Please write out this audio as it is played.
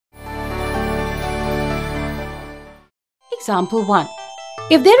Example 1.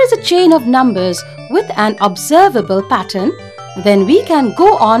 If there is a chain of numbers with an observable pattern, then we can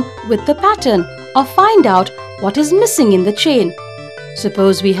go on with the pattern or find out what is missing in the chain.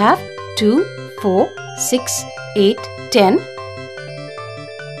 Suppose we have 2, 4, 6, 8, 10,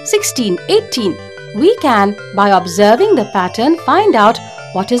 16, 18. We can, by observing the pattern, find out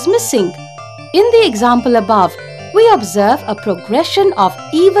what is missing. In the example above, we observe a progression of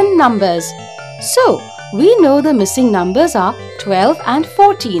even numbers. So, we know the missing numbers are 12 and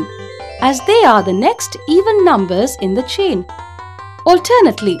 14, as they are the next even numbers in the chain.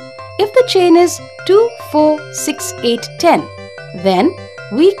 Alternately, if the chain is 2, 4, 6, 8, 10, then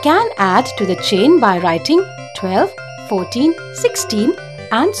we can add to the chain by writing 12, 14, 16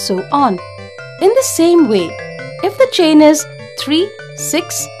 and so on. In the same way, if the chain is 3,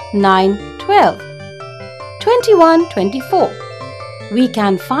 6, 9, 12, 21, 24, we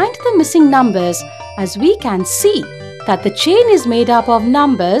can find the missing numbers as we can see that the chain is made up of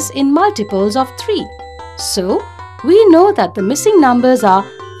numbers in multiples of 3. So, we know that the missing numbers are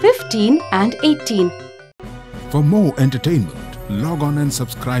 15 and 18. For more entertainment, log on and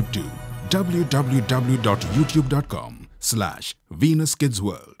subscribe to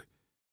www.youtube.com/VenusKidsWorld.